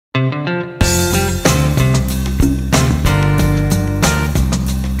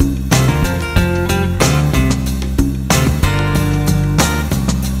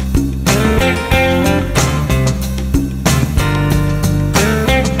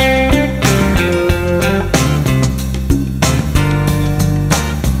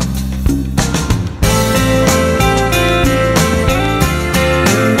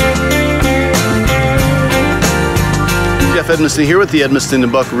Jeff Edmiston here with the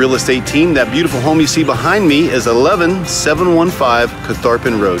Edmiston & Buck Real Estate Team. That beautiful home you see behind me is 11715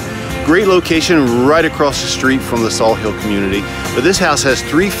 Catharpin Road. Great location right across the street from the Salt Hill community. But this house has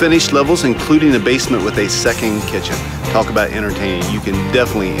 3 finished levels, including a basement with a second kitchen. Talk about entertaining. You can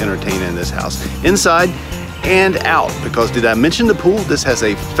definitely entertain in this house, inside and out, because did I mention the pool? This has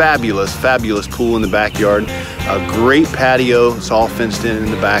a fabulous, fabulous pool in the backyard. A great patio. It's all fenced in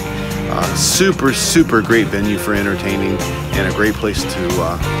the back. Super, super great venue for entertaining and a great place to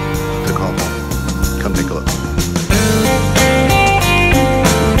call home. Come take a look.